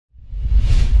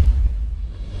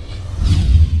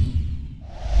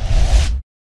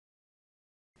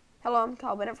Hello, I'm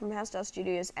Carl Bennett from House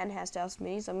Studios and House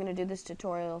Minis. I'm going to do this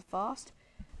tutorial fast.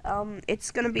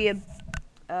 It's going to be a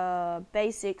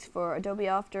basics for Adobe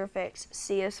After Effects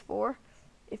CS4.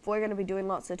 If we're going to be doing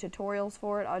lots of tutorials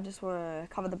for it, I just want to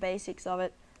cover the basics of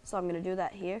it, so I'm going to do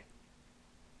that here.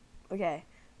 Okay,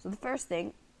 so the first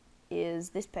thing is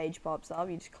this page pops up.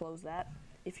 You just close that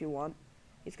if you want.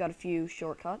 It's got a few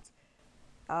shortcuts.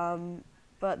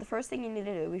 But the first thing you need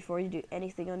to do before you do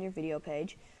anything on your video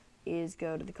page is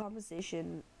go to the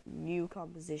composition, new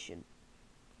composition,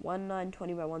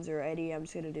 1920 by 1080. I'm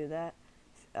just going to do that.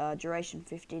 Duration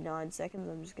 59 seconds.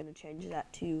 I'm just going to change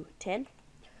that to 10.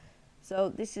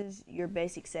 So this is your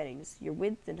basic settings, your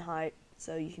width and height.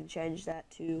 So you can change that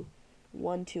to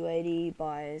 1280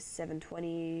 by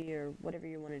 720 or whatever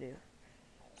you want to do.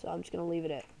 So I'm just going to leave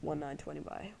it at 1920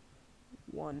 by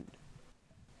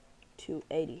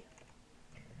 1280.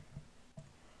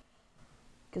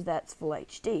 Because that's full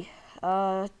HD.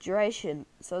 Duration.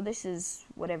 So this is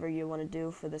whatever you want to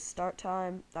do for the start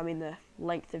time. I mean the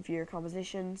length of your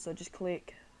composition. So just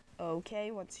click OK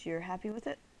once you're happy with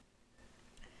it.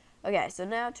 Okay, so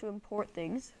now to import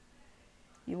things,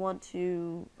 you want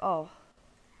to, by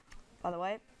the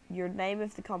way, your name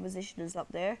of the composition is up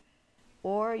there.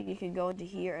 Or you can go into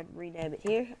here and rename it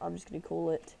here. I'm just going to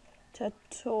call it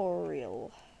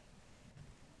tutorial.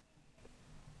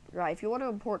 Right, if you want to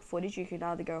import footage, you can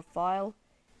either go File,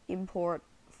 Import,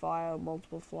 File,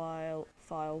 Multiple Files,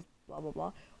 blah blah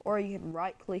blah, or you can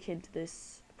right click into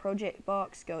this project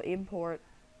box, go Import,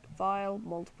 File,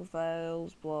 Multiple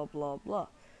Files, blah blah blah.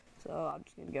 So I'm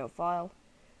just going to go File,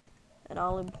 and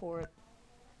I'll import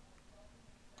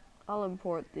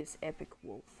this epic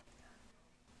wolf.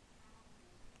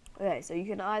 Okay, so you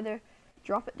can either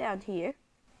drop it down here,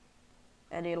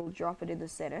 and it'll drop it in the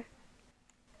center,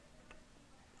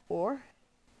 or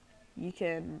you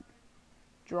can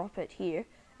drop it here,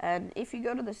 and if you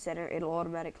go to the center, it'll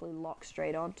automatically lock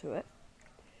straight onto it,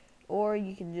 or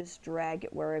you can just drag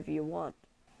it wherever you want.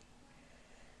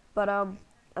 But a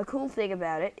cool thing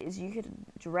about it is you can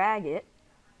drag it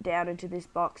down into this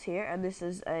box here, and this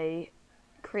is a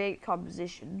create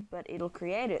composition, but it'll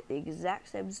create it the exact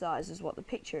same size as what the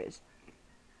picture is.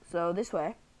 So this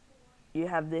way you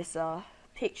have this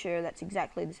picture that's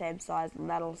exactly the same size, and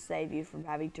that'll save you from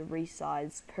having to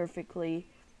resize perfectly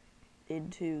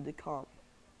into the comp.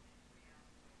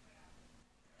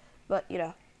 But you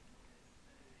know,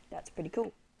 that's pretty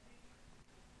cool.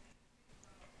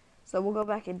 So we'll go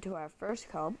back into our first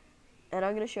comp, and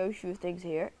I'm going to show you a few things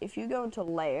here. If you go into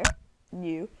layer,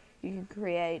 new, you can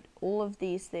create all of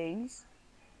these things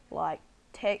like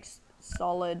text,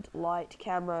 solid, light,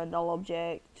 camera, null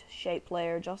object, shape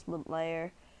layer, adjustment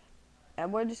layer.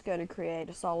 And we're just going to create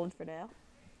a solid for now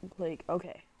and click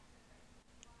OK.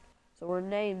 So we're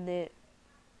naming it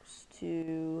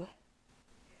to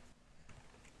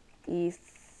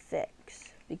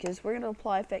effects because we're going to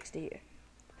apply effects to here.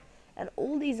 And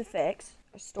all these effects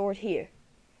are stored here.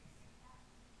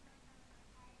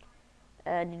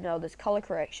 And you know, there's color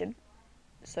correction.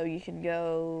 So you can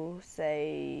go,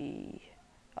 say,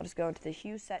 I'll just go into the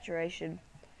hue saturation.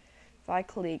 If I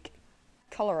click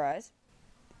colorize,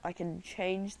 I can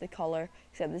change the color,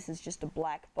 except this is just a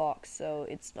black box, so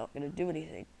it's not going to do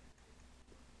anything.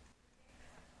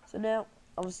 So now,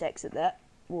 I'll just exit that.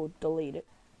 We'll delete it.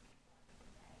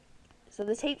 So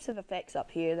there's heaps of effects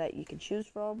up here that you can choose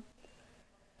from.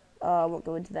 I won't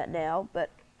go into that now,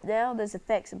 but now there's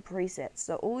effects and presets.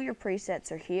 So all your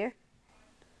presets are here,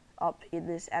 up in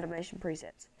this animation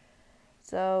presets.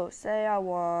 So say I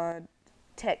want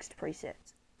text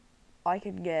presets. I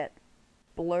can get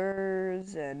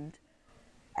blurs and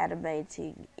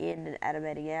animating in and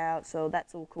animating out, so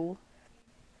that's all cool.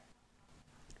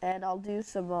 And I'll do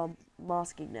some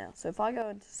masking now. So if I go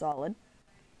into solid,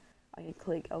 I can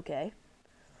click OK.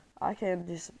 I can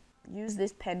just use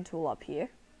this pen tool up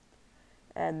here,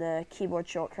 and the keyboard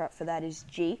shortcut for that is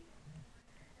G,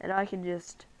 and I can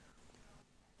just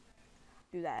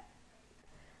do that.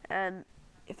 And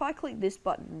if I click this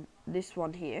button, this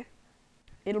one here,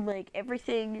 it'll make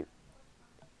everything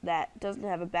that doesn't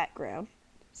have a background.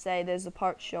 Say there's a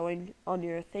part showing on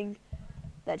your thing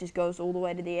that just goes all the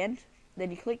way to the end.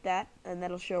 Then you click that, and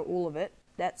that'll show all of it.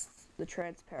 That's the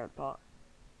transparent part.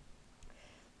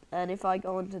 And if I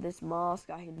go into this mask,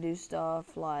 I can do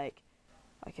stuff like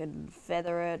I can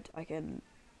feather it, I can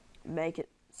make it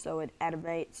so it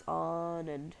animates on,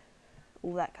 and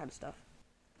all that kind of stuff.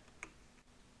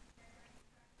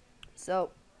 So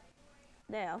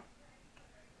now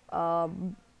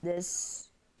there's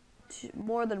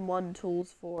more than one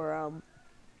tools for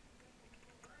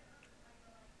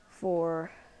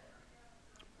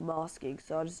masking.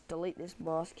 So I'll just delete this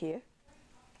mask here.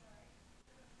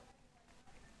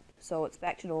 So it's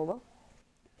back to normal.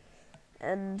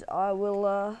 And I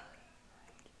will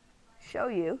show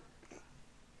you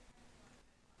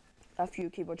a few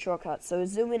keyboard shortcuts. So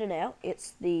zoom in and out,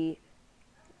 it's the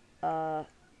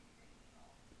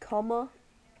comma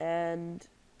and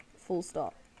full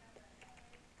stop.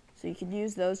 So you can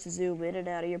use those to zoom in and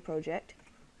out of your project.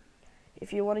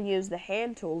 If you want to use the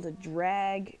hand tool to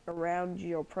drag around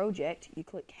your project, you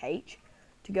click H.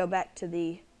 To go back to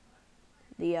the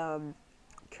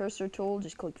cursor tool,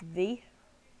 just click V.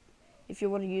 If you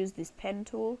want to use this pen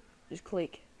tool, just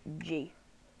click G.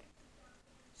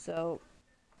 So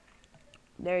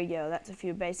there you go, that's a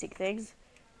few basic things.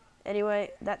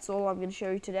 Anyway, that's all I'm going to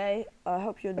show you today. I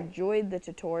hope you enjoyed the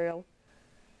tutorial.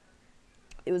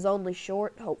 It was only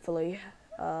short, hopefully.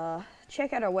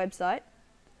 Check out our website.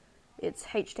 It's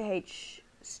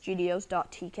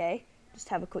h2hstudios.tk. Just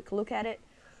have a quick look at it.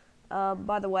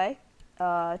 By the way,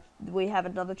 we have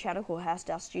another channel called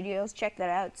H2 Studios. Check that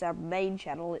out. It's our main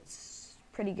channel. It's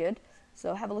pretty good.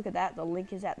 So have a look at that. The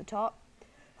link is at the top.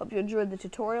 Hope you enjoyed the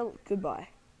tutorial. Goodbye.